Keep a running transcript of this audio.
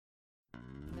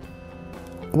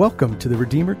Welcome to the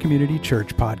Redeemer Community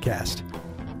Church podcast.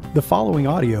 The following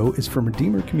audio is from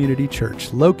Redeemer Community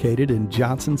Church located in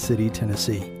Johnson City,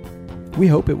 Tennessee. We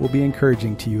hope it will be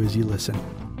encouraging to you as you listen.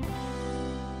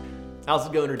 How's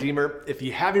it going, Redeemer? If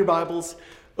you have your Bibles,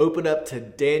 open up to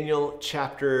Daniel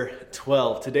chapter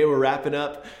 12. Today we're wrapping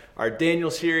up our Daniel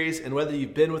series, and whether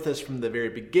you've been with us from the very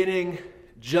beginning,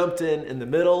 jumped in the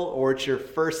middle, or it's your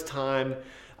first time,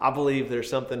 I believe there's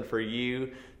something for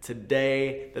you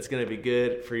today that's going to be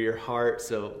good for your heart.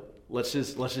 So let's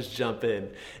just jump in.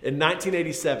 In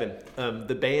 1987,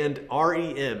 the band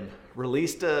REM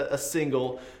released a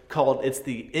single called "It's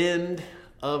the End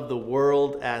of the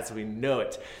World as We Know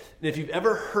It." And if you've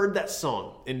ever heard that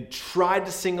song and tried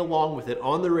to sing along with it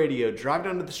on the radio, drive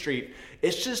down to the street,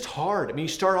 it's just hard. I mean, you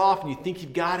start off and you think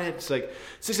you've got it. It's like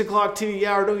 6 o'clock TV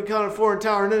hour, don't get caught on foreign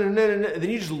tower, and then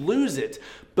you just lose it.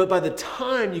 But by the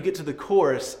time you get to the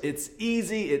chorus, it's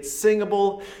easy, it's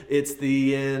singable, it's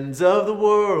the ends of the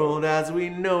world as we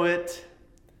know it,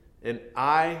 and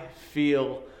I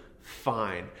feel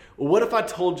fine. Well, what if I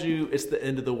told you it's the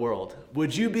end of the world?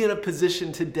 Would you be in a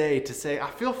position today to say, I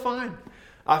feel fine,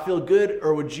 I feel good,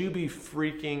 or would you be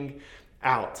freaking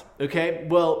out? Okay,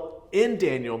 well, in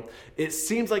Daniel, it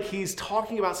seems like he's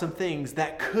talking about some things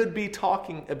that could be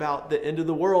talking about the end of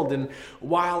the world. And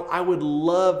while I would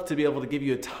love to be able to give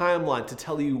you a timeline to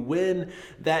tell you when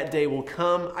that day will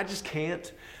come, I just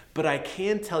can't. But I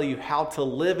can tell you how to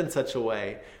live in such a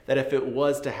way that if it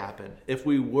was to happen, if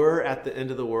we were at the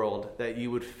end of the world, that you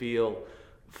would feel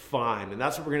fine. And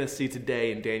that's what we're going to see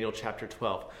today in Daniel chapter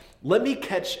 12. Let me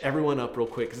catch everyone up real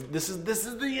quick, because this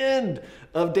is the end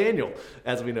of Daniel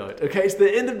as we know it. Okay, it's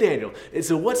the end of Daniel. And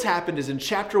so what's happened is in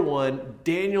chapter 1,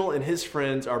 Daniel and his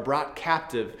friends are brought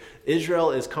captive.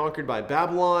 Israel is conquered by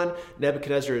Babylon.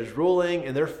 Nebuchadnezzar is ruling,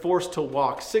 and they're forced to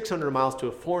walk 600 miles to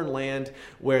a foreign land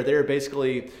where they're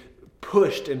basically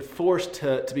pushed and forced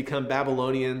to become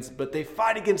Babylonians, but they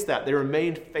fight against that. They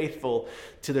remain faithful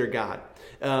to their God.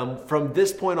 From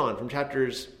this point on, from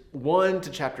chapters 1 to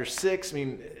chapter 6, I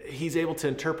mean, he's able to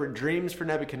interpret dreams for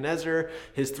Nebuchadnezzar.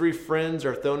 His 3 friends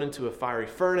are thrown into a fiery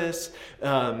furnace.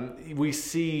 We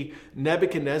see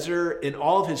Nebuchadnezzar in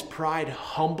all of his pride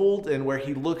humbled, and where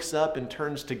he looks up and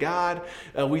turns to God.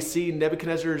 We see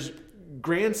Nebuchadnezzar's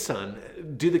grandson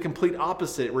do the complete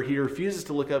opposite, where he refuses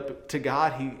to look up to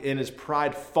God. He, in his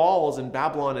pride, falls, and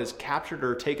Babylon is captured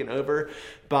or taken over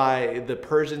by the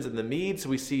Persians and the Medes. So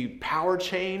we see power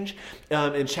change.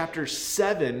 In chapter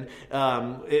 7,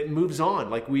 it moves on.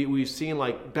 Like we've seen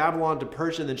like Babylon to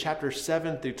Persia. And then chapter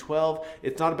 7 through 12,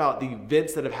 it's not about the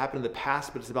events that have happened in the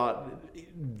past, but it's about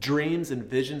dreams and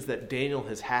visions that Daniel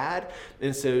has had.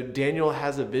 And so Daniel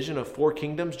has a vision of 4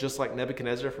 kingdoms, just like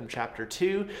Nebuchadnezzar from chapter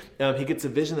 2. He gets a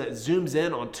vision that zooms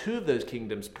in on 2 of those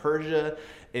kingdoms, Persia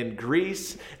and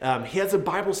Greece. He has a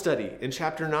Bible study in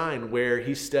chapter 9 where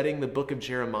he's studying the book of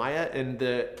Jeremiah, and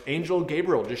the angel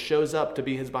Gabriel just shows up to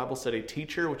be his Bible study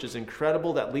teacher, which is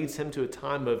incredible. That leads him to a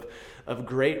time of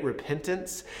great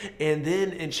repentance. And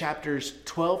then in chapters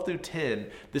 12 through 10,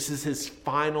 this is his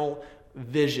final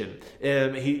vision.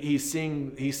 He's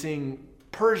seeing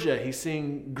Persia, he's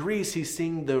seeing Greece, he's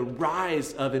seeing the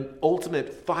rise of an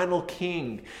ultimate final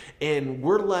king. And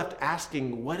we're left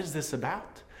asking, what is this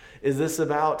about? Is this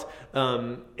about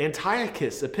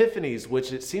Antiochus Epiphanes,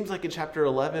 which it seems like in chapter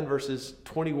 11, verses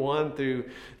 21 through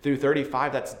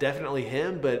 35, that's definitely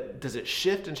him, but does it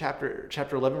shift in chapter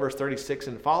 11, verse 36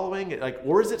 and following?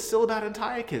 Or is it still about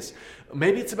Antiochus?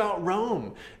 Maybe it's about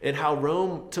Rome and how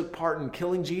Rome took part in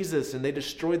killing Jesus and they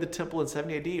destroyed the temple in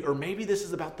 70 AD. Or maybe this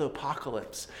is about the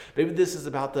apocalypse. Maybe this is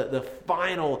about the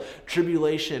final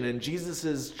tribulation and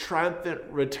Jesus's triumphant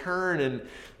return.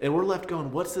 And we're left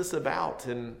going, what's this about?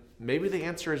 And maybe the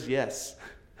answer is yes.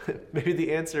 Maybe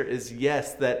the answer is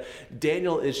yes, that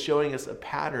Daniel is showing us a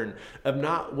pattern of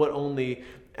not what only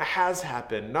has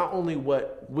happened, not only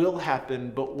what will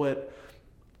happen, but what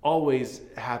always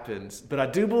happens. But I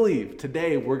do believe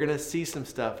today we're going to see some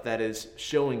stuff that is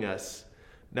showing us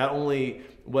not only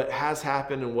what has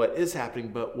happened and what is happening,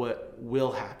 but what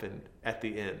will happen at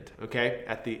the end, okay?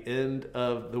 At the end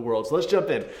of the world. So let's jump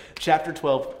in. Chapter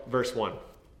 12, verse 1.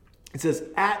 It says,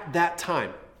 at that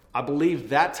time, I believe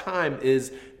that time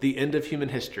is the end of human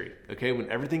history, okay? When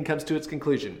everything comes to its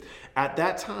conclusion. At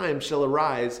that time shall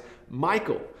arise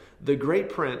Michael, the great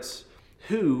prince,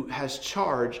 who has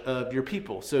charge of your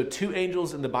people. So 2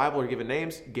 angels in the Bible are given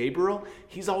names. Gabriel,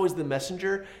 he's always the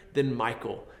messenger. Then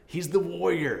Michael, he's the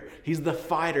warrior. He's the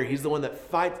fighter. He's the one that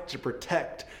fights to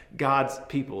protect God's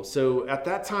people. So at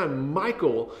that time,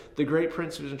 Michael, the great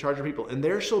prince who's in charge of people, and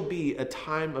there shall be a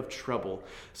time of trouble,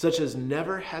 such as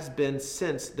never has been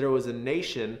since there was a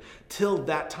nation till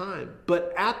that time.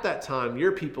 But at that time,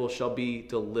 your people shall be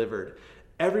delivered.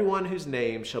 Everyone whose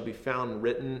name shall be found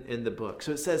written in the book.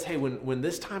 So it says, hey, when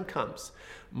this time comes,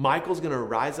 Michael's going to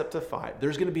rise up to fight.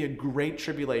 There's going to be a great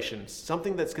tribulation,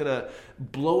 something that's going to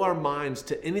blow our minds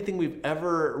to anything we've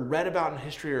ever read about in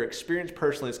history or experienced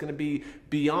personally. It's going to be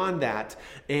beyond that.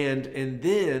 And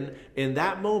then in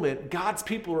that moment, God's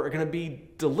people are going to be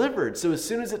delivered. So as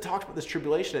soon as it talks about this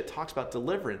tribulation, it talks about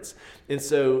deliverance. And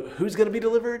so who's going to be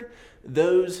delivered?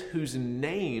 Those whose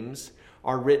names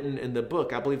are written in the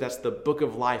book. I believe that's the book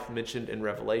of life mentioned in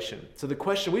Revelation. So the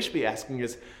question we should be asking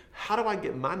is, how do I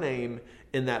get my name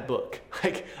in that book?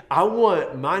 Like, I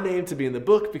want my name to be in the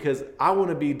book because I want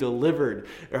to be delivered,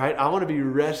 right? I want to be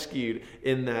rescued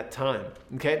in that time,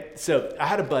 okay? So I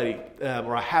have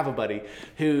a buddy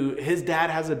who, his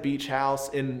dad has a beach house,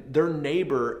 and their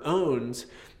neighbor owns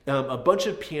a bunch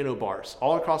of piano bars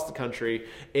all across the country.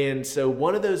 And so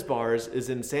one of those bars is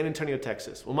in San Antonio,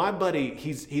 Texas. Well, my buddy,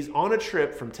 he's on a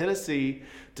trip from Tennessee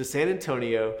to San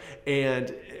Antonio,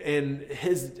 and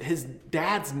his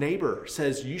dad's neighbor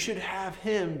says, you should have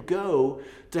him go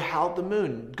to Howl at the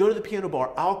Moon. Go to the piano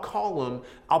bar. I'll call him.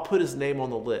 I'll put his name on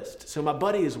the list. So my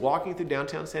buddy is walking through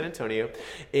downtown San Antonio,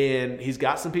 and he's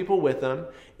got some people with him,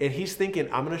 and he's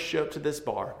thinking, I'm going to show up to this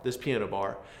bar, this piano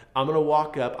bar. I'm going to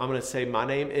walk up. I'm going to say, my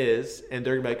name is, and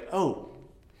they're going to be like, oh,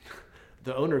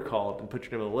 the owner called and put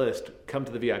your name on the list. Come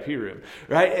to the VIP room,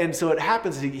 right? And so it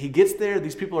happens. He gets there.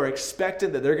 These people are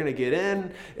expectant that they're going to get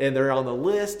in, and they're on the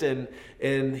list. And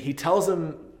he tells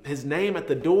them his name at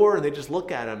the door, and they just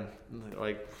look at him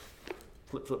like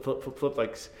flip,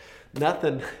 like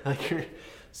nothing. Like, you're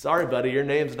sorry, buddy, your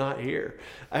name's not here.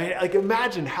 I mean, like,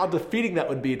 imagine how defeating that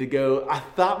would be to go, I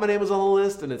thought my name was on the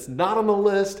list and it's not on the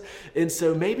list. And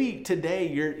so maybe today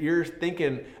you're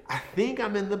thinking, I think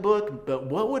I'm in the book, but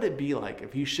what would it be like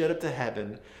if you showed up to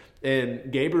heaven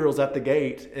and Gabriel's at the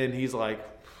gate and he's like,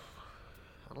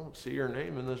 I don't see your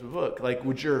name in this book. Like,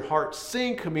 would your heart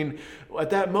sink? I mean, at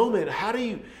that moment, how do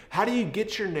you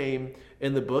get your name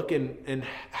in the book, and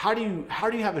how do you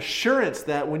have assurance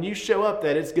that when you show up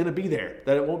that it's going to be there,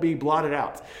 that it won't be blotted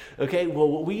out? Okay, well,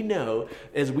 what we know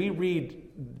as we read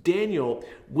Daniel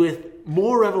with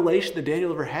more revelation than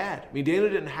Daniel ever had. I mean, Daniel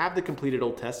didn't have the completed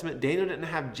Old Testament. Daniel didn't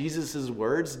have Jesus's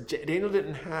words. Daniel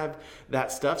didn't have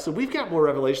that stuff. So we've got more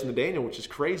revelation than Daniel, which is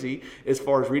crazy as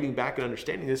far as reading back and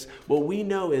understanding this. What we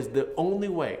know is the only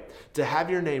way to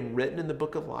have your name written in the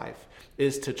book of life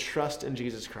is to trust in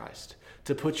Jesus Christ,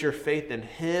 to put your faith in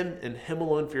Him and Him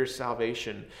alone for your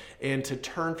salvation, and to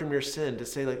turn from your sin, to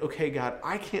say like, okay, God,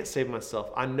 I can't save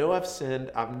myself. I know I've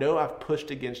sinned. I know I've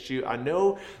pushed against you. I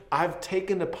know I've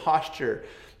taken a posture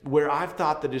where I've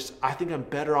thought that I think I'm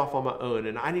better off on my own,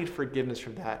 and I need forgiveness for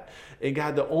that. And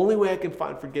God, the only way I can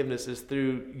find forgiveness is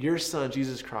through your Son,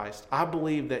 Jesus Christ. I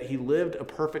believe that He lived a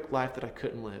perfect life that I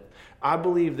couldn't live. I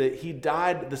believe that He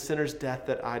died the sinner's death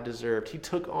that I deserved. He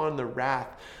took on the wrath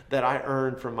that I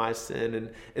earned from my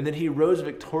sin. And then He rose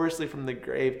victoriously from the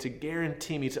grave to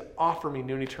guarantee me, to offer me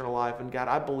new and eternal life. And God,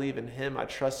 I believe in Him. I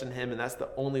trust in Him. And that's the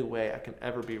only way I can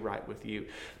ever be right with you.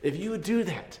 If you would do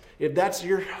that, if that's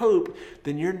your hope,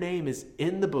 then your name is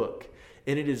in the book.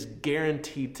 And it is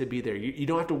guaranteed to be there. You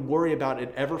don't have to worry about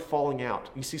it ever falling out.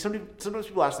 You see, sometimes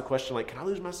people ask the question like, can I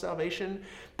lose my salvation?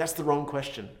 That's the wrong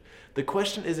question. The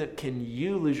question isn't, can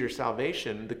you lose your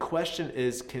salvation? The question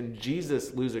is, can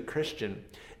Jesus lose a Christian?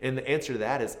 And the answer to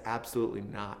that is absolutely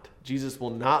not. Jesus will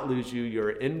not lose you.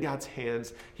 You're in God's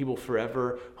hands. He will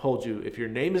forever hold you. If your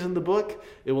name is in the book,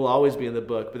 it will always be in the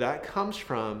book. But that comes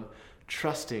from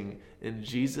trusting in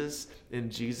Jesus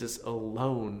and Jesus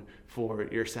alone for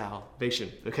your salvation.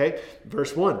 Okay?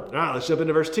 Verse 1. All right, let's jump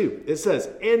into verse 2. It says,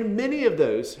 and many of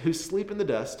those who sleep in the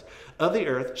dust of the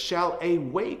earth shall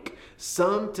awake,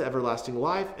 some to everlasting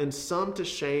life and some to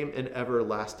shame and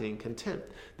everlasting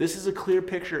contempt. This is a clear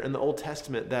picture in the Old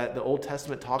Testament that the Old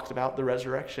Testament talks about the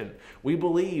resurrection. We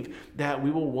believe that we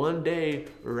will one day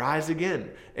rise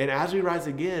again. And as we rise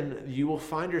again, you will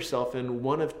find yourself in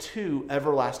one of two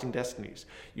everlasting destinies.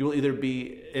 You will either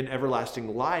be in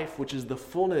everlasting life, which is the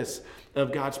fullness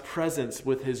of God's presence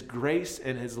with His grace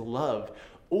and His love,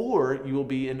 or you will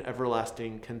be in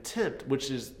everlasting contempt,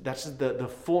 that's the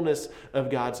fullness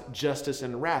of God's justice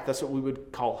and wrath. That's what we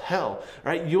would call hell,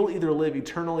 right? You'll either live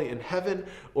eternally in heaven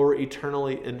or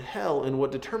eternally in hell, and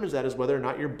what determines that is whether or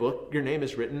not your name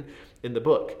is written in the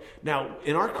book. Now,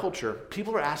 in our culture,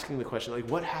 people are asking the question, like,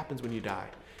 what happens when you die?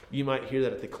 You might hear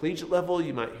that at the collegiate level.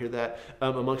 You might hear that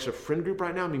amongst a friend group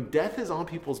right now. I mean, death is on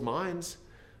people's minds.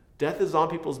 Death is on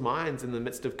people's minds in the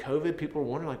midst of COVID. People are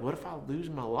wondering, like, what if I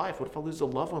lose my life? What if I lose a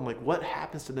loved one? Like, what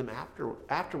happens to them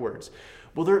afterwards?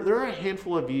 Well, there are a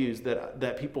handful of views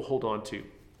that people hold on to.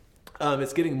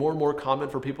 It's getting more and more common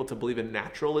for people to believe in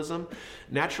naturalism.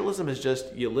 Naturalism is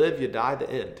just you live, you die, the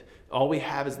end. All we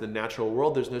have is the natural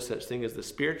world. There's no such thing as the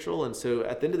spiritual. And so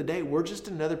at the end of the day, we're just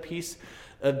another piece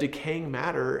of decaying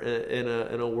matter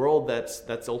in a world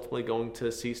that's ultimately going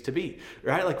to cease to be,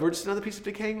 right? Like, we're just another piece of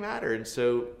decaying matter. And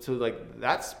so like,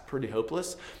 that's pretty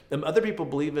hopeless. Other people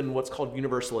believe in what's called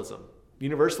universalism.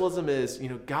 Universalism is,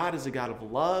 God is a God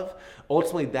of love.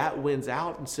 Ultimately, that wins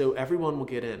out. And so everyone will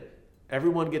get in.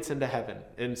 Everyone gets into heaven.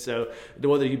 And so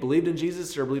whether you believed in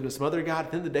Jesus or believed in some other God,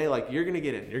 at the end of the day, like, you're going to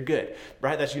get in. You're good,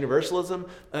 right? That's universalism.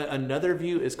 Another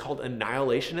view is called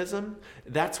annihilationism.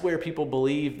 That's where people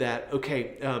believe that,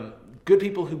 good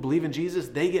people who believe in Jesus,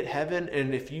 they get heaven.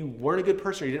 And if you weren't a good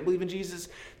person or you didn't believe in Jesus,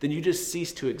 then you just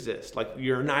cease to exist. Like,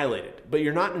 you're annihilated. But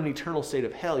you're not in an eternal state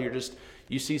of hell.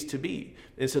 You cease to be.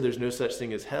 And so there's no such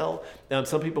thing as hell.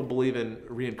 Some people believe in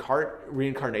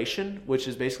reincarnation, which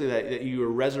is basically that you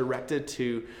are resurrected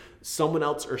to someone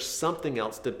else or something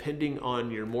else, depending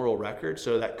on your moral record.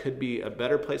 So that could be a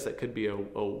better place, that could be a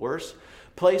worse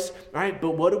place. All right,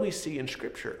 but what do we see in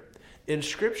Scripture? In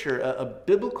Scripture, a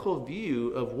biblical view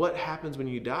of what happens when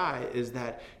you die is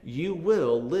that you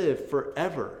will live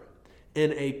forever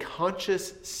in a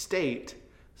conscious state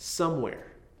somewhere.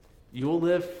 You will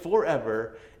live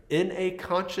forever in a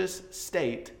conscious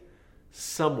state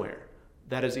somewhere.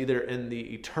 That is either in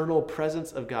the eternal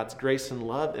presence of God's grace and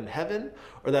love in heaven,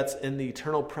 or that's in the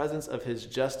eternal presence of his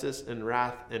justice and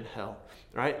wrath in hell.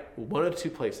 Right? One of two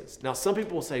places. Now, some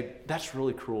people will say, that's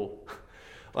really cruel.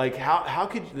 Like, how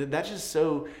could that's just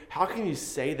so, how can you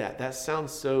say that? That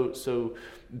sounds so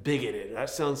bigoted. That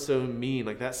sounds so mean.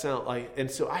 Like, that sound like, and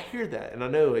so I hear that, and I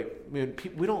know, like,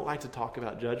 we don't like to talk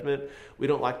about judgment. We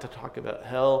don't like to talk about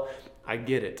hell. I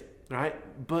get it. Right?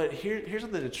 But here's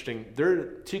something interesting. There are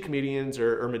two comedians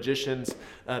or magicians,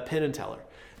 Penn and Teller.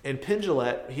 And Penn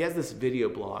Jillette, he has this video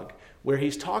blog where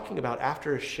he's talking about,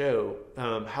 after a show,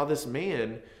 how this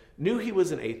man knew he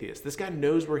was an atheist. This guy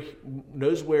knows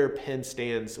where Penn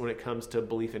stands when it comes to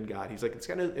belief in God. He's like,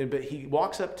 but he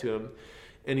walks up to him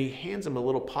and he hands him a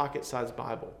little pocket-sized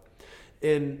Bible.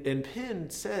 And Penn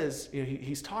says,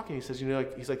 he's talking. He says,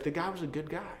 he's like, the guy was a good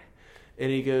guy. And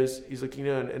he's like,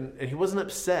 and he wasn't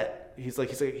upset. He's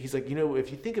like,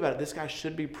 if you think about it, this guy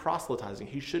should be proselytizing.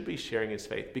 He should be sharing his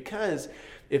faith, because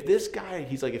if this guy,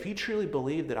 he's like, if he truly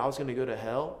believed that I was going to go to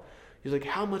hell, he's like,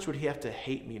 how much would he have to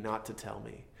hate me not to tell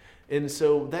me? And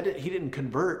so he didn't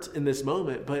convert in this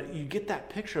moment, but you get that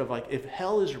picture of, like, if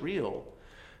hell is real,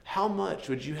 how much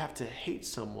would you have to hate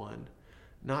someone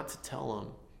not to tell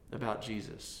them about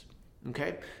Jesus?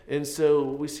 Okay? And so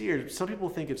we see here, some people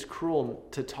think it's cruel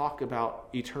to talk about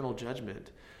eternal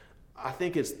judgment. I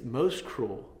think it's most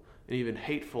cruel and even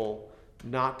hateful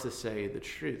not to say the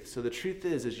truth. So the truth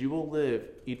is you will live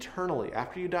eternally.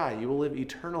 After you die, you will live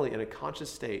eternally in a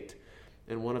conscious state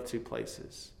in one of two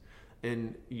places.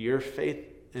 And your faith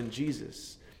in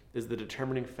Jesus is the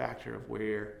determining factor of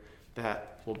where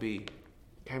that will be.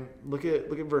 Okay? Look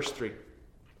at verse 3.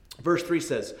 Verse 3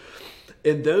 says,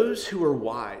 "And those who are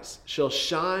wise shall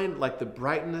shine like the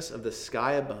brightness of the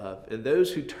sky above, and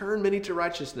those who turn many to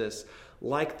righteousness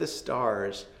like the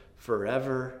stars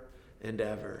forever and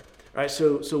ever." All right,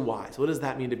 so wise. What does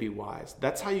that mean to be wise?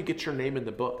 That's how you get your name in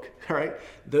the book. All right?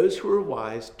 Those who are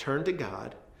wise turn to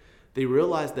God. They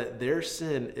realize that their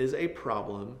sin is a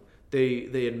problem.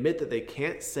 They admit that they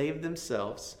can't save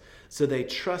themselves, so they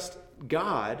trust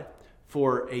God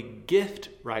for a gift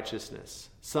righteousness,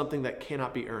 something that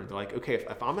cannot be earned. They're like, okay,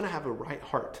 if I'm going to have a right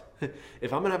heart,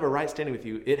 if I'm going to have a right standing with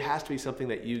you, it has to be something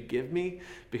that you give me,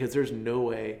 because there's no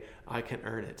way I can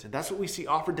earn it. And that's what we see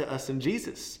offered to us in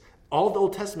Jesus. All the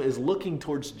Old Testament is looking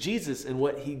towards Jesus and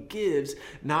what he gives,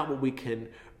 not what we can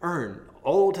earn.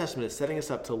 Old Testament is setting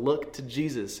us up to look to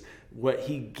Jesus, what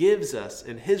he gives us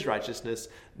in his righteousness,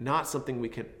 not something we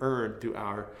can earn through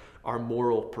our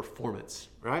moral performance,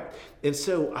 right? And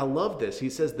so I love this. He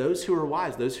says, those who are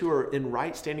wise, those who are in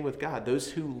right standing with God, those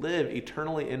who live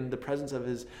eternally in the presence of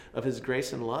his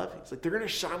grace and love, he's like, they're going to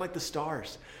shine like the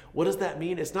stars. What does that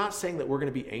mean? It's not saying that we're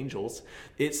going to be angels.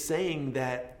 It's saying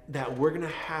that we're going to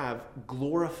have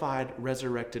glorified,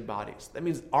 resurrected bodies. That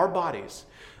means our bodies,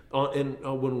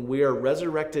 when we are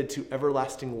resurrected to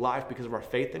everlasting life because of our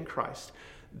faith in Christ,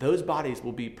 those bodies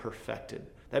will be perfected.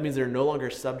 That means they're no longer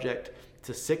subject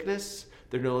to sickness.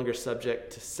 They're no longer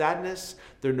subject to sadness.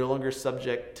 They're no longer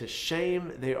subject to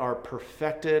shame. They are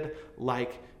perfected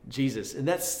like Jesus. And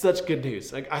that's such good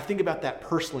news. Like, I think about that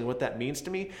personally, what that means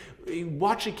to me.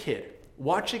 Watch a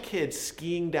kid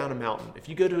skiing down a mountain. If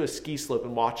you go to a ski slope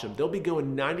and watch them, they'll be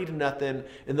going 90 to nothing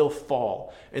and they'll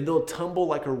fall and they'll tumble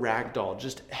like a rag doll,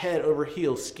 just head over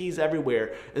heels, skis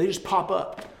everywhere, and they just pop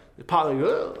up. They pop like,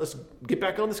 oh, let's get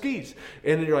back on the skis.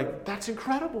 And then you're like, that's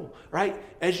incredible, right?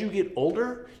 As you get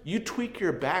older, you tweak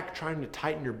your back trying to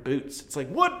tighten your boots. It's like,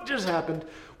 what just happened?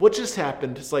 What just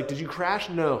happened? It's like, did you crash?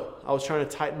 No, I was trying to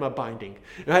tighten my binding,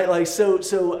 right? Like,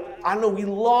 so I don't know, we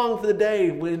long for the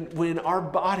day when our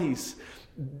bodies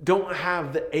don't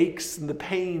have the aches and the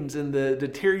pains and the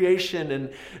deterioration,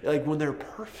 and like when they're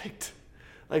perfect.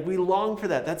 Like, we long for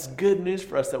that. That's good news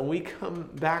for us, that when we come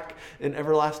back in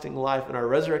everlasting life in our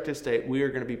resurrected state, we are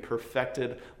going to be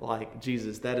perfected like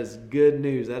Jesus. That is good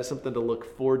news. That is something to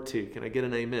look forward to. Can I get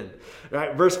an amen? All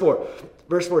right, verse 4.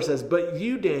 Verse 4 says, "But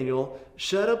you, Daniel,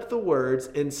 shut up the words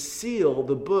and seal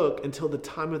the book until the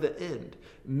time of the end.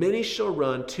 Many shall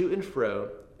run to and fro,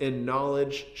 and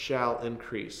knowledge shall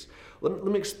increase." Let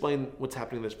me explain what's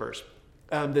happening in this verse.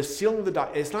 The sealing of the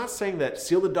document, it's not saying that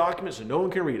seal the document so no one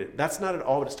can read it. That's not at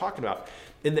all what it's talking about.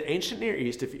 In the ancient Near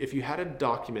East, if you had a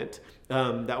document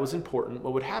that was important,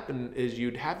 what would happen is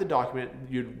you'd have the document,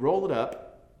 you'd roll it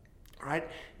up, right?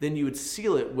 Then you would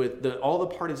seal it with all the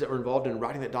parties that were involved in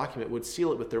writing that document would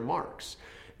seal it with their marks,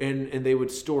 and they would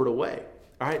store it away,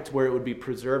 all right, to where it would be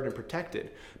preserved and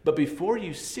protected. But before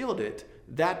you sealed it,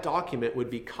 that document would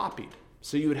be copied.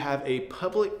 So you would have a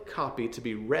public copy to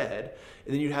be read,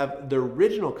 and then you'd have the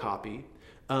original copy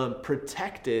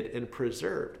protected and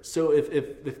preserved. So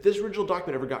if this original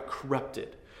document ever got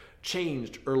corrupted,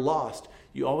 changed, or lost,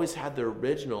 you always had the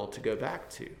original to go back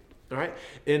to. All right?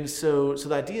 And so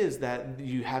the idea is that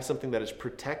you have something that is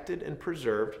protected and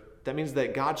preserved. That means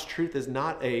that God's truth is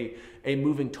not a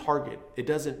moving target. It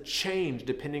doesn't change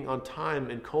depending on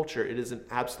time and culture. It is an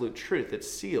absolute truth. It's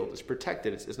sealed. It's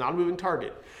protected. It's not a moving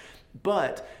target.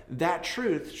 But that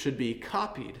truth should be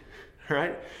copied,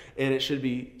 right? And it should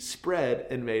be spread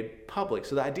and made public.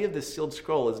 So the idea of this sealed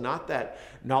scroll is not that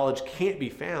knowledge can't be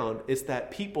found. It's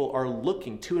that people are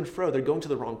looking to and fro. They're going to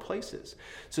the wrong places.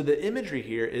 So the imagery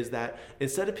here is that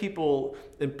instead of people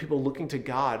looking to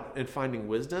God and finding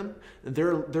wisdom,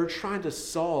 they're trying to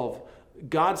solve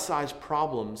God-sized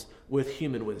problems with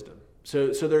human wisdom.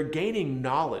 So they're gaining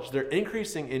knowledge. They're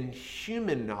increasing in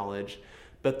human knowledge,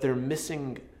 but they're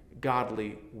missing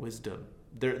godly wisdom.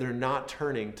 They're not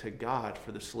turning to God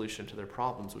for the solution to their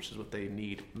problems, which is what they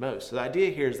need most. So the idea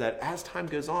here is that as time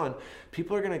goes on,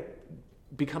 people are going to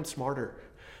become smarter.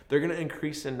 They're going to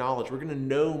increase in knowledge. We're going to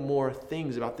know more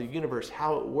things about the universe,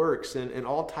 how it works, and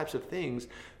all types of things.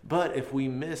 But if we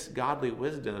miss godly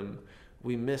wisdom,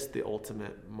 we miss the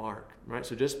ultimate mark, right?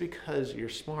 So just because you're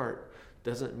smart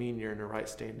doesn't mean you're in a right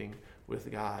standing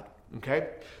with God,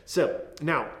 okay? So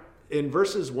now, in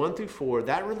verses 1 through 4,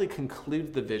 that really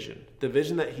concludes the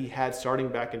vision that he had starting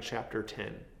back in chapter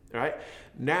 10. All right?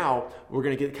 Now, we're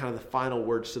going to get kind of the final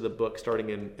words to the book starting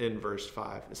in verse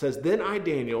 5. It says, "Then I,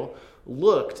 Daniel,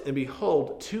 looked, and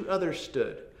behold, two others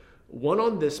stood, one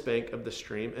on this bank of the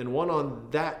stream, and one on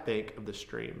that bank of the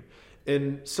stream.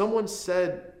 And someone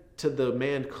said to the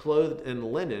man clothed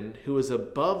in linen, who was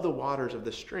above the waters of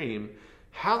the stream,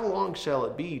 'How long shall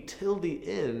it be till the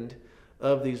end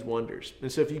of these wonders?'"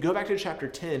 And so if you go back to chapter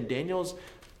 10, Daniel's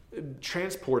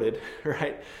transported,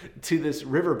 right, to this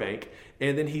riverbank,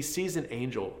 and then he sees an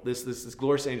angel, this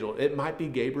glorious angel. It might be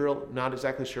Gabriel, not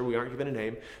exactly sure, we aren't given a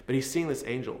name, but he's seeing this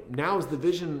angel. Now as the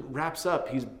vision wraps up,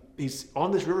 he's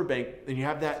on this riverbank, and you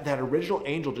have that original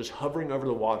angel just hovering over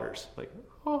the waters, like,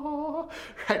 oh,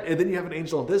 right? And then you have an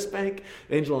angel on this bank,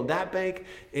 an angel on that bank,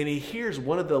 and he hears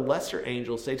one of the lesser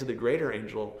angels say to the greater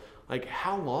angel, like,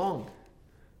 how long?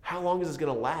 How long is this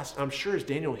going to last? I'm sure as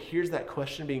Daniel hears that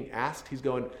question being asked, he's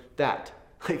going,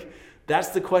 that's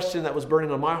the question that was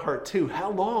burning on my heart too. How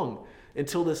long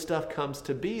until this stuff comes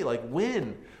to be? Like,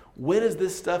 when is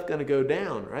this stuff going to go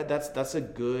down, right? That's a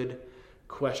good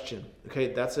question.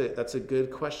 Okay, that's a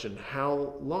good question.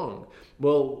 How long?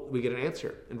 Well, we get an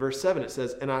answer. In verse 7, it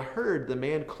says, "And I heard the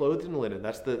man clothed in linen,"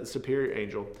 that's the superior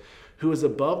angel, "who was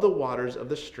above the waters of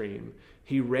the stream.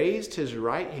 He raised his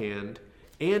right hand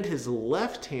and his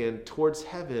left hand towards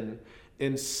heaven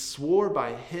and swore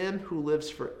by him who lives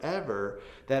forever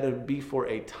that it would be for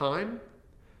a time,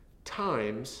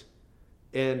 times,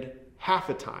 and half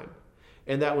a time.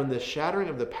 And that when the shattering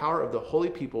of the power of the holy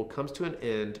people comes to an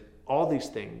end, all these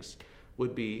things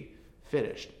would be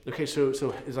finished." Okay, so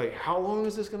it's like, how long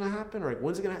is this going to happen? Or like,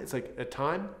 when's it going to happen? It's like a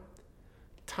time,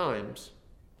 times,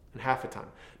 and half a time.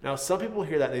 Now, some people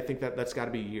hear that and they think that that's got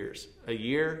to be years. A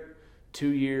year, 2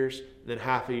 years, then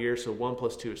half a year. So 1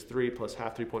 + 2 is 3, plus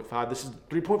half, 3.5. This is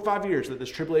 3.5 years that this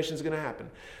tribulation is going to happen,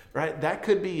 right? That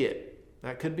could be it.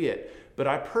 That could be it. But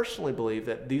I personally believe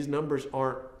that these numbers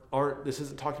aren't, this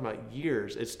isn't talking about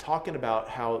years. It's talking about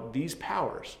how these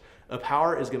powers, a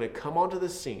power is going to come onto the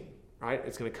scene, right?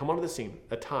 It's going to come onto the scene,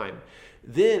 a time.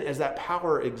 Then as that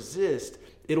power exists,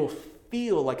 it'll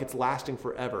feel like it's lasting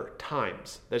forever,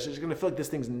 times. That's just going to feel like this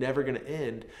thing's never going to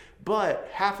end. But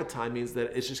half a time means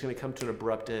that it's just going to come to an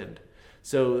abrupt end.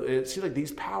 So it seems like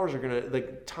these powers are going to,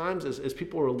 like times as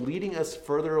people are leading us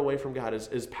further away from God,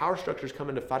 as power structures come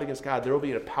in to fight against God, there will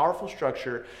be a powerful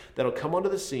structure that'll come onto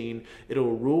the scene.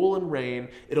 It'll rule and reign.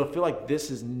 It'll feel like this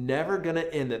is never going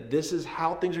to end, that this is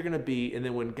how things are going to be. And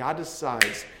then when God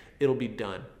decides, it'll be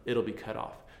done. It'll be cut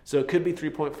off. So it could be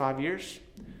 3.5 years.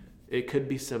 It could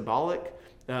be symbolic.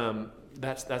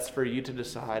 That's for you to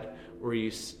decide where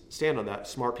you stand on that.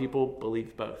 Smart people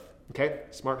believe both. Okay?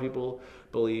 Smart people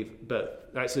believe both.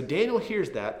 All right, so Daniel hears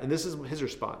that, and this is his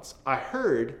response. "I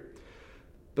heard,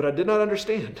 but I did not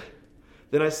understand.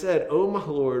 Then I said, O my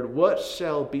Lord, what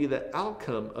shall be the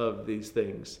outcome of these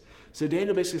things?" So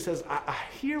Daniel basically says, I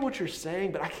hear what you're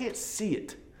saying, but I can't see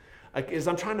it. As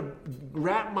I'm trying to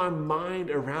wrap my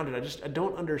mind around it, I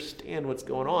don't understand what's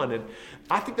going on. And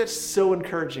I think that's so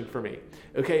encouraging for me.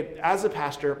 Okay, as a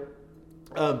pastor,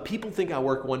 people think I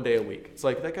work 1 day a week. It's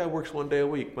like, that guy works 1 day a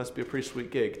week. Must be a pretty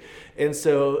sweet gig. And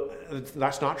so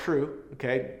that's not true,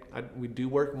 okay? We do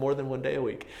work more than 1 day a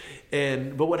week.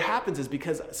 But what happens is,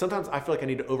 because sometimes I feel like I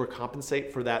need to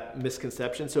overcompensate for that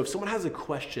misconception. So if someone has a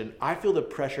question, I feel the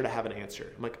pressure to have an answer.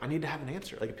 I'm like, I need to have an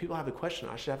answer. Like, if people have a question,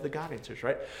 I should have the God answers,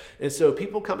 right? And so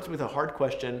people come to me with a hard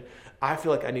question, I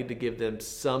feel like I need to give them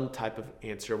some type of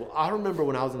answer. Well, I remember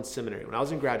when I was in seminary, when I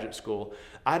was in graduate school,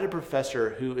 I had a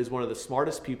professor who is one of the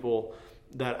smartest people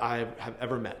that I have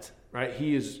ever met, right?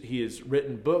 He has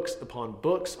written books upon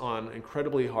books on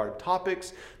incredibly hard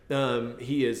topics.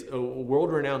 He is a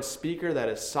world-renowned speaker that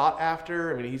is sought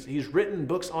after. I mean, he's written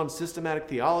books on systematic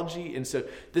theology, and so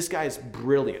this guy is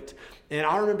brilliant. And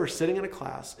I remember sitting in a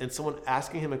class and someone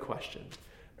asking him a question,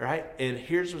 right? And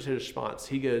here's his response.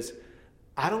 He goes,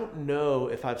 "I don't know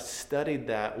if I've studied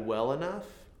that well enough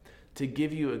to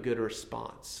give you a good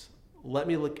response. Let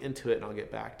me look into it and I'll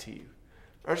get back to you."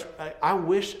 I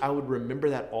wish I would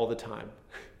remember that all the time.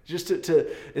 Just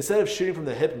to instead of shooting from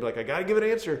the hip and be like, I got to give an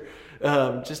answer,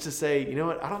 just to say, you know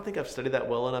what, I don't think I've studied that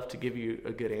well enough to give you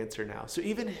a good answer now. So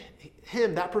even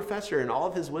him, that professor, and all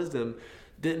of his wisdom,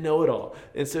 didn't know it all.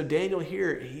 And so Daniel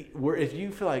here, if you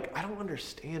feel like, I don't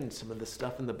understand some of the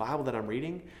stuff in the Bible that I'm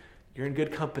reading, you're in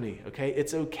good company, okay?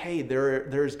 It's okay.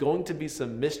 There's going to be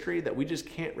some mystery that we just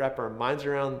can't wrap our minds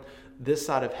around this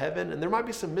side of heaven, and there might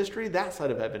be some mystery that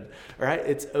side of heaven, all right?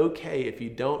 It's okay if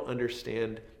you don't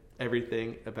understand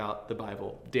everything about the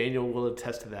Bible. Daniel will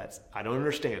attest to that. I don't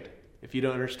understand. If you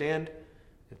don't understand,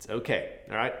 it's okay,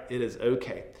 all right? It is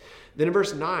okay. Then in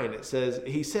verse 9, it says,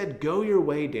 he said, "Go your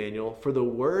way, Daniel, for the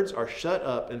words are shut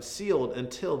up and sealed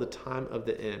until the time of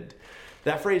the end."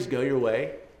 That phrase, "go your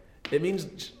way," it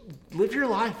means live your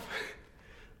life.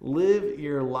 Live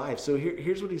your life. So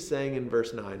here's what he's saying in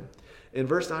verse 9. In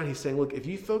verse 9, he's saying, look, if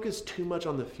you focus too much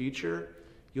on the future,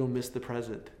 you'll miss the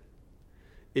present.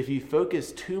 If you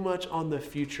focus too much on the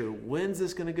future, when's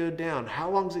this going to go down? How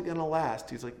long is it going to last?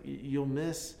 He's like, you'll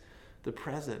miss the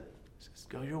present. Just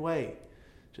go your way.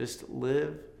 Just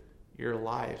live your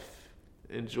life.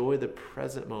 Enjoy the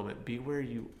present moment. Be where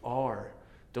you are.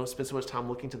 Don't spend so much time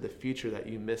looking to the future that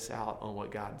you miss out on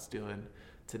what God's doing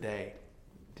today.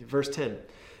 Verse 10.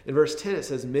 In verse 10 it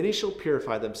says, "Many shall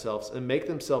purify themselves and make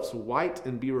themselves white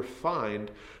and be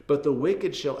refined, but the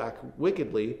wicked shall act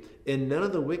wickedly, and none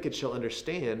of the wicked shall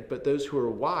understand, but those who are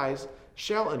wise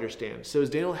shall understand." So as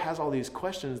Daniel has all these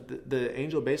questions, the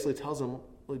angel basically tells him,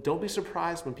 don't be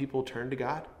surprised when people turn to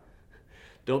God.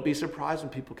 Don't be surprised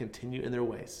when people continue in their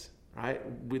ways. right?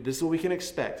 This is what we can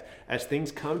expect. As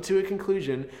things come to a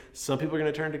conclusion, some people are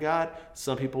going to turn to God,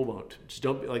 some people won't. Just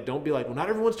don't be like, well, not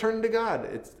everyone's turning to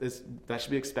God. That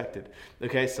should be expected.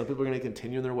 Okay, some people are going to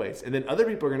continue in their ways. And then other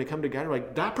people are going to come to God and are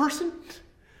like, that person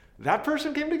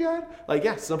came to God? Like,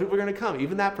 yeah, some people are going to come,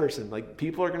 even that person. Like,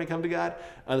 people are going to come to God,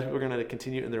 other people are going to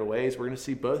continue in their ways. We're going to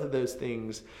see both of those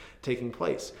things taking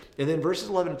place. And then verses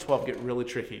 11 and 12 get really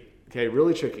tricky. Okay,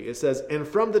 really tricky. It says, and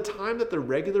from the time that the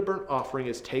regular burnt offering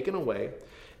is taken away,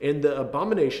 and the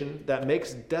abomination that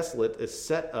makes desolate is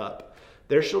set up,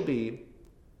 there shall be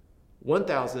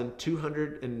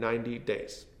 1,290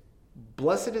 days.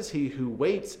 Blessed is he who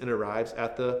waits and arrives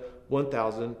at the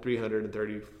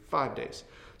 1,335 days.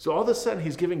 So all of a sudden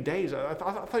he's giving days. I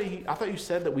thought you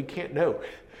said that we can't know.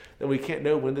 That we can't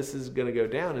know when this is going to go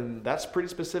down, and that's pretty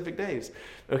specific days.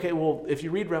 Okay, well, if you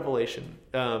read Revelation,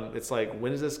 it's like,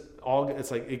 when is this all?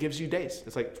 It's like, it gives you days.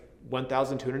 It's like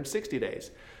 1,260 days.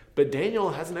 But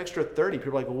Daniel has an extra 30.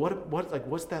 People are like, well,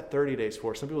 what's that 30 days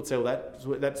for? Some people would say, well,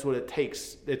 that's what it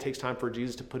takes. It takes time for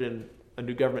Jesus to put in a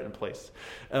new government in place.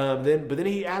 But then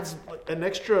he adds an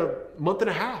extra month and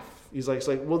a half. He's like,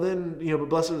 well, then, but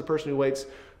blessed is the person who waits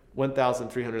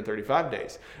 1,335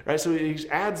 days, right? So he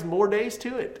adds more days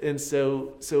to it. And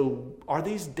so are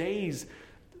these days,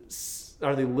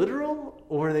 are they literal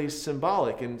or are they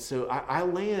symbolic? And so I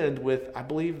land with, I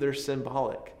believe they're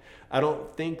symbolic. I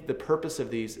don't think the purpose of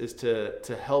these is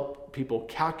to help people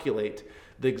calculate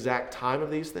the exact time of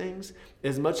these things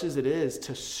as much as it is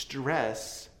to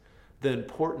stress the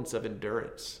importance of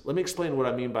endurance. Let me explain what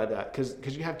I mean by that,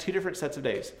 because you have two different sets of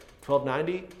days,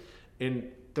 1,290 and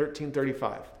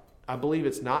 1,335. I believe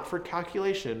it's not for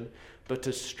calculation, but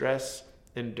to stress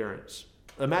endurance.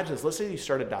 Imagine this. Let's say you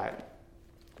start a diet.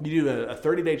 You do a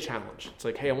 30-day challenge. It's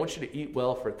like, hey, I want you to eat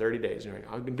well for 30 days. And you're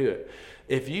like, I can do it.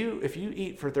 If you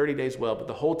eat for 30 days well, but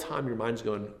the whole time your mind's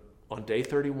going, on day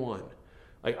 31,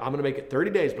 like, I'm going to make it 30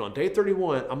 days, but on day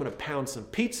 31, I'm going to pound some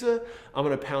pizza. I'm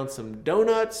going to pound some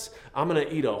donuts. I'm going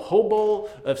to eat a whole bowl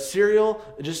of cereal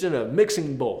just in a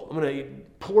mixing bowl. I'm going to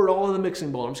pour it all in the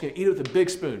mixing bowl. I'm just going to eat it with a big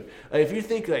spoon. If you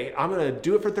think, like, I'm going to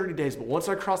do it for 30 days, but once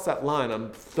I cross that line,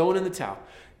 I'm throwing in the towel.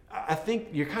 I think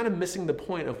you're kind of missing the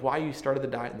point of why you started the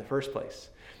diet in the first place.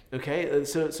 Okay,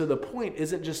 so the point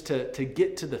isn't just to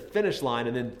get to the finish line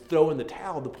and then throw in the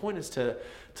towel. The point is to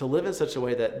live in such a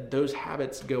way that those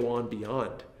habits go on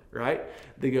beyond, right?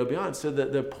 They go beyond. So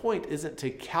the point isn't to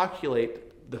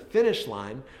calculate the finish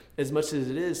line as much as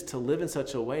it is to live in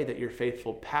such a way that you're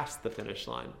faithful past the finish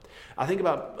line. I think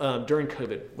about during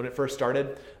COVID, when it first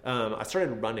started, I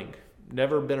started running.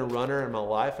 Never been a runner in my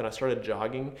life, and I started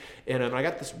jogging. And I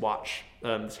got this watch,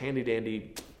 this handy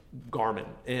dandy Garmin,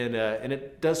 and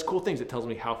it does cool things. It tells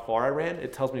me how far I ran.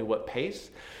 It tells me what pace,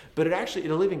 but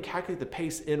it'll even calculate the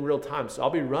pace in real time. So I'll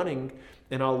be running,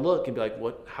 and I'll look and be like,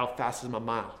 how fast is my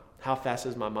mile? How fast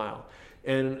is my mile?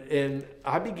 And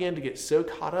I began to get so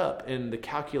caught up in the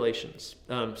calculations,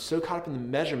 so caught up in the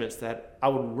measurements that I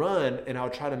would run and I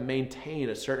would try to maintain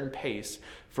a certain pace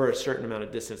for a certain amount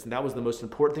of distance. And that was the most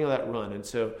important thing of that run. And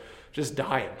so just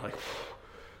dying, like,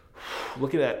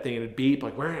 look at that thing and it'd beep,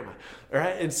 like, where am I? All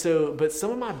right. And so, but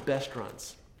some of my best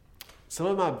runs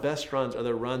are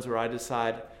the runs where I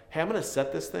decide, hey, I'm going to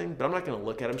set this thing, but I'm not going to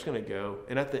look at it. I'm just going to go.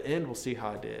 And at the end, we'll see how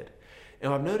I did.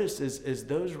 And what I've noticed is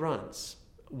those runs,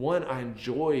 one, I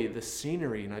enjoy the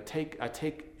scenery, and I take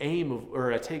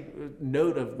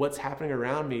note of what's happening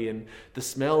around me and the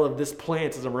smell of this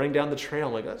plant as I'm running down the trail.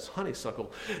 I'm like, that's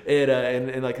honeysuckle,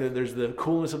 and like there's the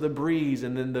coolness of the breeze,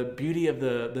 and then the beauty of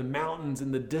the mountains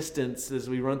in the distance as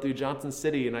we run through Johnson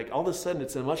City, and like all of a sudden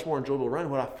it's a much more enjoyable run.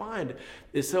 What I find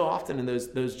is so often in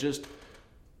those just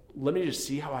let me just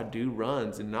see how I do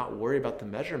runs and not worry about the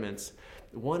measurements.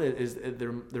 One is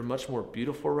they're much more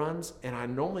beautiful runs, and I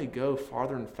normally go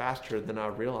farther and faster than I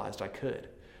realized I could.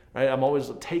 Right? I'm always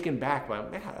taken back by,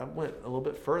 man, I went a little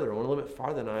bit further. I went a little bit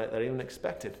farther than I even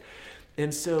expected.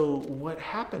 And so what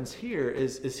happens here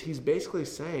is he's basically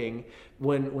saying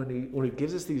when he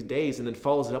gives us these days and then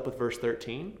follows it up with verse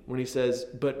 13, when he says,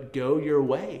 but go your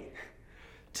way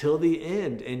till the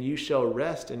end, and you shall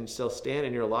rest and shall stand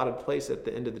in your allotted place at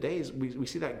the end of the days. We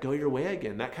see that go your way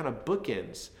again. That kind of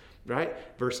bookends. Right?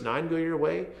 Verse 9, go your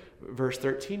way. Verse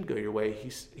 13, go your way.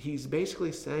 He's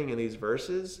basically saying in these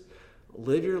verses,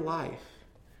 live your life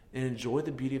and enjoy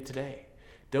the beauty of today.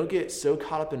 Don't get so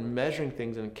caught up in measuring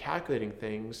things and calculating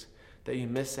things that you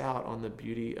miss out on the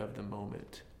beauty of the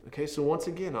moment. Okay, so once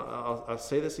again, I'll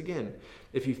say this again.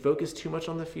 If you focus too much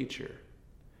on the future,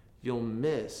 you'll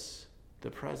miss the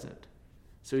present.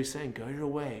 So he's saying, go your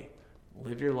way,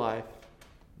 live your life,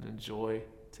 and enjoy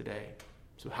today.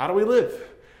 So how do we live?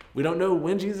 We don't know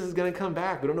when Jesus is going to come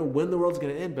back. We don't know when the world's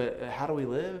going to end, but how do we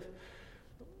live?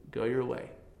 Go your way.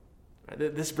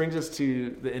 Right? This brings us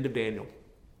to the end of Daniel.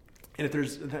 And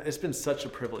it's been such a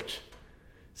privilege,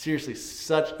 seriously,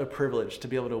 such a privilege to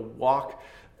be able to walk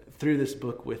through this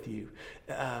book with you.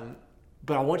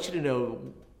 But I want you to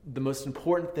know the most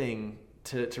important thing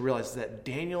to realize is that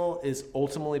Daniel is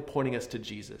ultimately pointing us to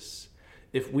Jesus.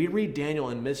 If we read Daniel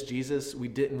and miss Jesus, we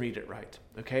didn't read it right,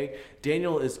 okay?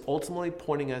 Daniel is ultimately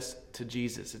pointing us to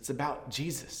Jesus. It's about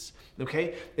Jesus,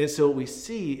 okay? And so what we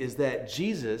see is that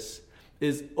Jesus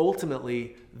is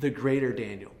ultimately the greater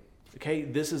Daniel, okay?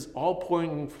 This is all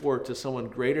pointing forward to someone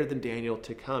greater than Daniel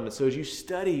to come. And so as you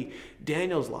study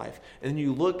Daniel's life and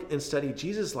you look and study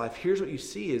Jesus' life, here's what you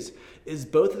see is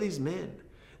both of these men,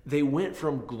 they went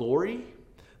from glory,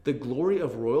 the glory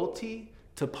of royalty,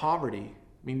 to poverty.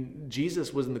 I mean,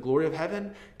 Jesus was in the glory of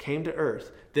heaven, came to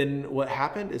earth. Then what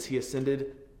happened is he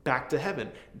ascended back to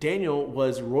heaven. Daniel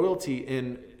was royalty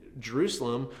in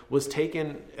Jerusalem, was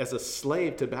taken as a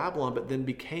slave to Babylon, but then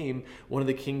became one of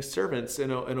the king's servants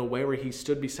in a way where he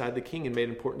stood beside the king and made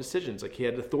important decisions. Like he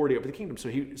had authority over the kingdom.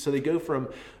 So they go from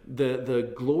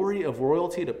the glory of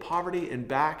royalty to poverty and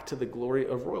back to the glory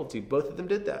of royalty. Both of them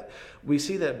did that. We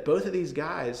see that both of these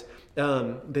guys,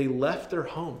 they left their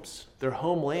homes, their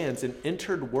homelands, and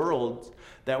entered worlds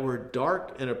that were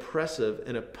dark and oppressive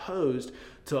and opposed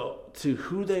to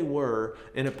who they were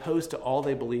and opposed to all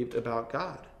they believed about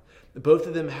God. Both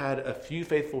of them had a few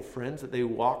faithful friends that they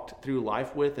walked through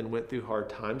life with and went through hard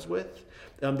times with.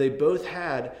 They both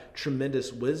had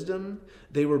tremendous wisdom.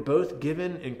 They were both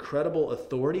given incredible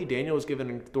authority. Daniel was given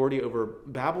authority over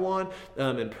Babylon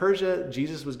and Persia.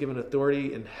 Jesus was given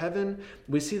authority in heaven.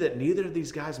 We see that neither of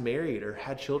these guys married or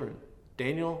had children.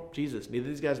 Daniel, Jesus, neither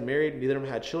of these guys married, neither of them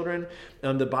had children.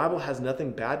 The Bible has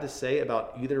nothing bad to say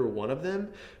about either one of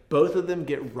them. Both of them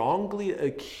get wrongly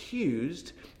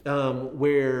accused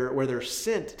where they're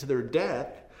sent to their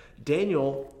death.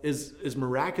 Daniel is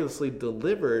miraculously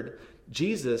delivered.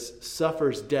 Jesus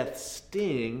suffers death's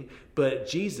sting, but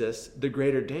Jesus, the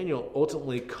greater Daniel,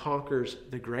 ultimately conquers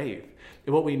the grave.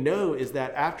 And what we know is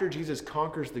that after Jesus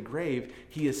conquers the grave,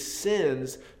 he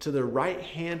ascends to the right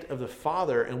hand of the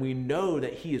Father, and we know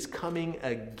that he is coming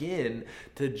again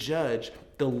to judge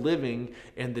the living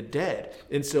and the dead.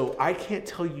 And so I can't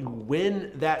tell you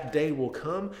when that day will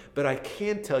come, but I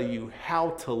can tell you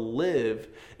how to live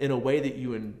in a way that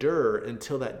you endure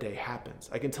until that day happens.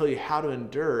 I can tell you how to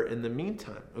endure in the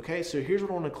meantime. Okay, so here's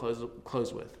what I want to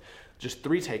close with. Just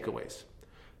 3 takeaways.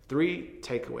 3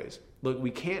 takeaways. Look,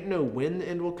 we can't know when the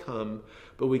end will come,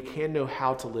 but we can know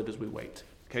how to live as we wait.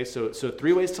 Okay, so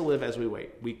 3 ways to live as we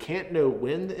wait. We can't know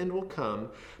when the end will come,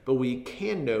 but we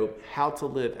can know how to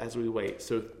live as we wait.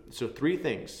 So 3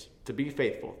 things to be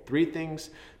faithful, 3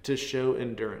 things to show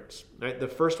endurance. Right? The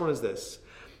first one is this.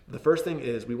 The first thing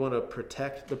is we want to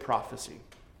protect the prophecy.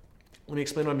 Let me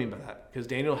explain what I mean by that. Because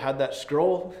Daniel had that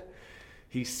scroll,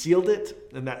 he sealed it,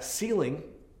 and that sealing,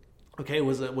 okay,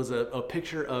 was a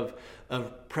picture of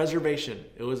preservation.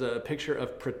 It was a picture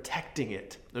of protecting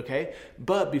it, okay?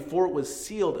 But before it was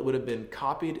sealed, it would have been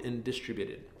copied and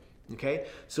distributed, okay?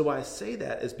 So why I say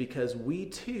that is because we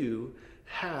too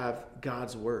have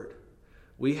God's word.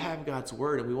 We have God's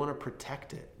word and we want to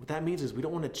protect it. What that means is we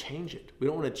don't want to change it. We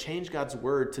don't want to change God's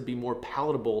word to be more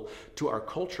palatable to our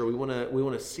culture. We want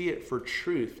to see it for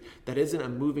truth that isn't a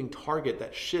moving target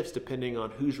that shifts depending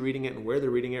on who's reading it and where they're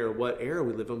reading it or what era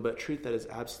we live in, but truth that is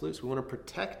absolute. So we want to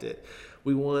protect it.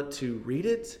 We want to read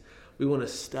it. We want to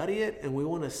study it, and we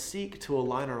want to seek to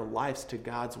align our lives to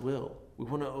God's will. We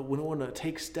want to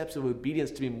take steps of obedience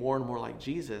to be more and more like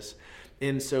Jesus.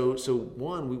 And so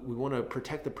one, we want to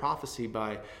protect the prophecy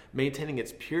by maintaining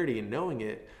its purity and knowing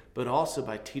it, but also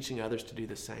by teaching others to do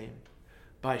the same,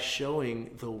 by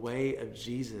showing the way of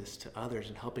Jesus to others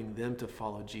and helping them to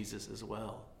follow Jesus as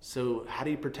well. So how do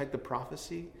you protect the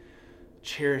prophecy?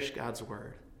 Cherish God's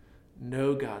word,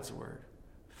 know God's word,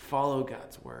 follow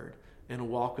God's word, and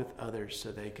walk with others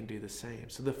so they can do the same.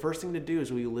 So the first thing to do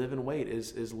as we live and wait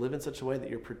is live in such a way that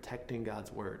you're protecting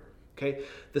God's word. Okay.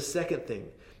 The second thing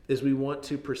is we want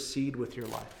to proceed with your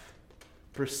life.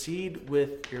 Proceed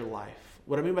with your life.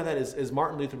 What I mean by that is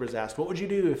Martin Luther was asked, what would you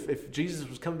do if Jesus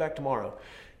was coming back tomorrow?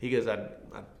 He goes, I'd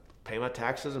pay my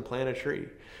taxes and plant a tree.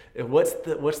 And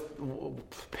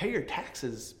pay your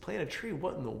taxes, plant a tree?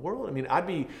 What in the world? I mean, I'd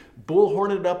be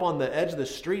bullhorned up on the edge of the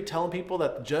street telling people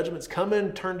that the judgment's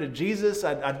coming, turn to Jesus.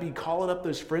 I'd be calling up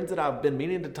those friends that I've been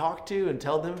meaning to talk to and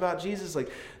tell them about Jesus.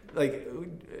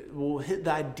 The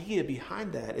idea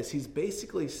behind that is he's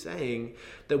basically saying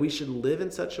that we should live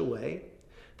in such a way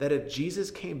that if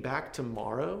Jesus came back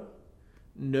tomorrow,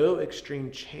 no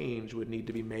extreme change would need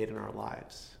to be made in our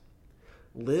lives.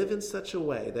 Live in such a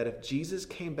way that if Jesus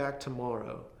came back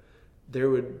tomorrow, there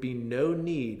would be no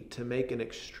need to make an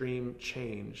extreme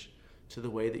change to the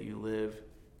way that you live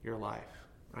your life.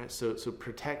 Right? So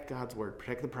protect God's word,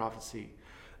 protect the prophecy,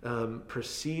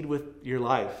 proceed with your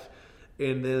life.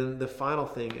 And then the final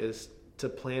thing is to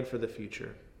plan for the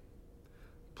future.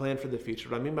 Plan for the future.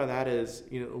 What I mean by that is,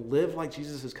 live like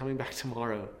Jesus is coming back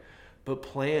tomorrow, but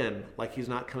plan like he's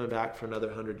not coming back for another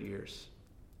 100 years.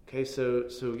 Okay, so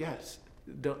yes,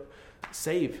 don't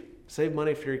save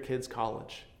money for your kids'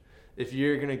 college. If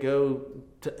you're going to go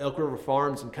to Elk River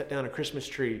Farms and cut down a Christmas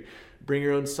tree, bring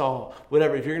your own saw,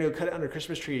 whatever. If you're going to go cut down a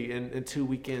Christmas tree in 2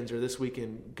 weekends or this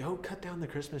weekend, go cut down the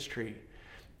Christmas tree.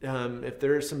 If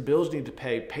there are some bills you need to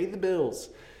pay the bills.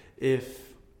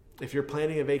 If you're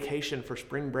planning a vacation for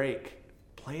spring break,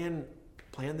 plan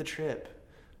the trip.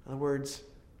 In other words,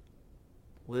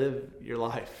 live your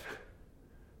life.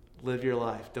 Live your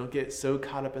life. Don't get so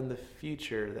caught up in the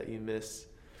future that you miss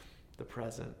the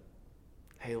present.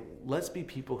 Hey, let's be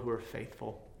people who are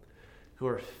faithful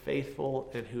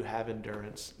and who have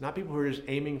endurance. Not people who are just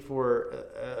aiming for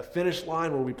a finish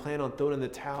line where we plan on throwing in the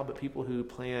towel, but people who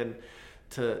plan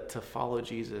to follow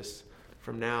Jesus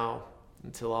from now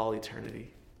until all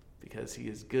eternity, because he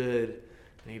is good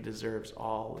and he deserves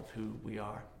all of who we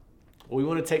are. Well, we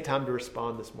want to take time to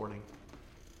respond this morning.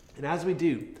 And as we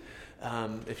do,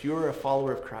 if you are a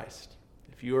follower of Christ,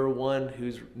 if you are one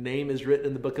whose name is written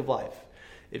in the book of life,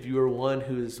 if you are one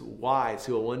who is wise,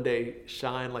 who will one day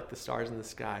shine like the stars in the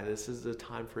sky, this is the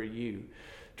time for you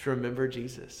to remember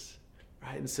Jesus,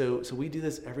 right? And so we do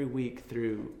this every week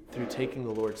through taking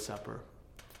the Lord's Supper.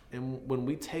 And when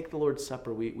we take the Lord's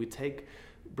Supper, we take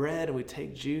bread and we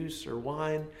take juice or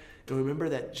wine, and remember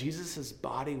that Jesus'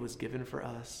 body was given for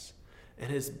us,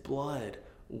 and his blood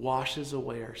washes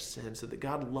away our sins, so that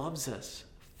God loves us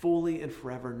fully and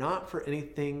forever, not for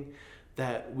anything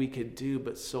that we could do,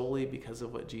 but solely because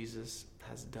of what Jesus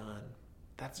has done.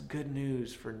 That's good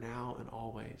news for now and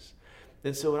always.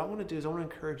 And so what I want to do is I want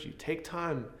to encourage you, take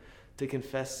time to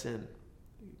confess sin.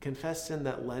 Confess sin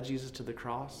that led Jesus to the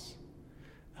cross,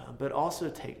 but also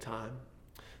take time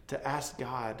to ask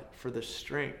God for the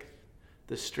strength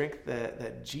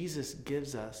that Jesus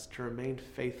gives us to remain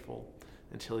faithful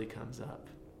until he comes up.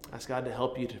 Ask God to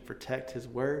help you to protect his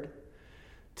word,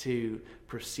 to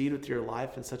proceed with your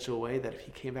life in such a way that if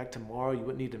he came back tomorrow, you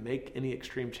wouldn't need to make any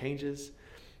extreme changes,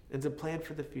 and to plan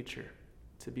for the future,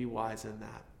 to be wise in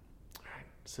that. All right.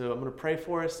 So I'm going to pray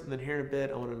for us, and then here in a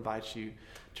bit, I want to invite you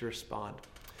to respond.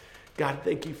 God,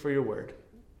 thank you for your word.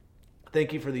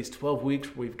 Thank you for these 12 weeks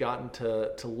where we've gotten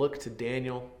to look to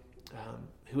Daniel,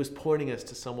 who is pointing us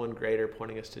to someone greater,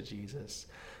 pointing us to Jesus.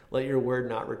 Let your word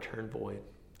not return void.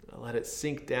 Let it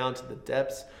sink down to the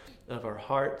depths of our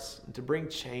hearts and to bring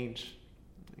change.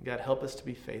 God, help us to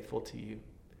be faithful to you.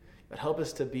 God, help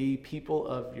us to be people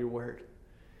of your word.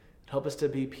 Help us to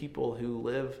be people who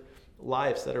live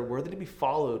lives that are worthy to be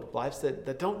followed, lives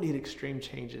that don't need extreme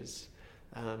changes.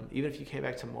 Even if you came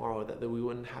back tomorrow, that we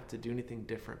wouldn't have to do anything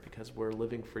different because we're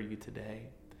living for you today.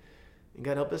 And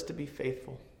God, help us to be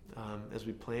faithful as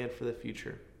we plan for the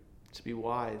future, to be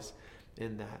wise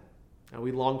in that.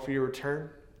 We long for your return,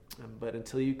 but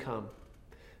until you come,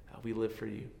 we live for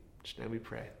you. Just now we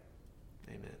pray.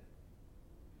 Amen.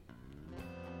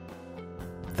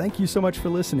 Thank you so much for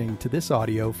listening to this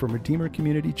audio from Redeemer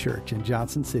Community Church in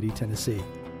Johnson City, Tennessee.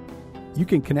 You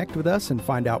can connect with us and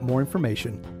find out more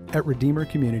information at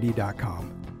redeemercommunity.com.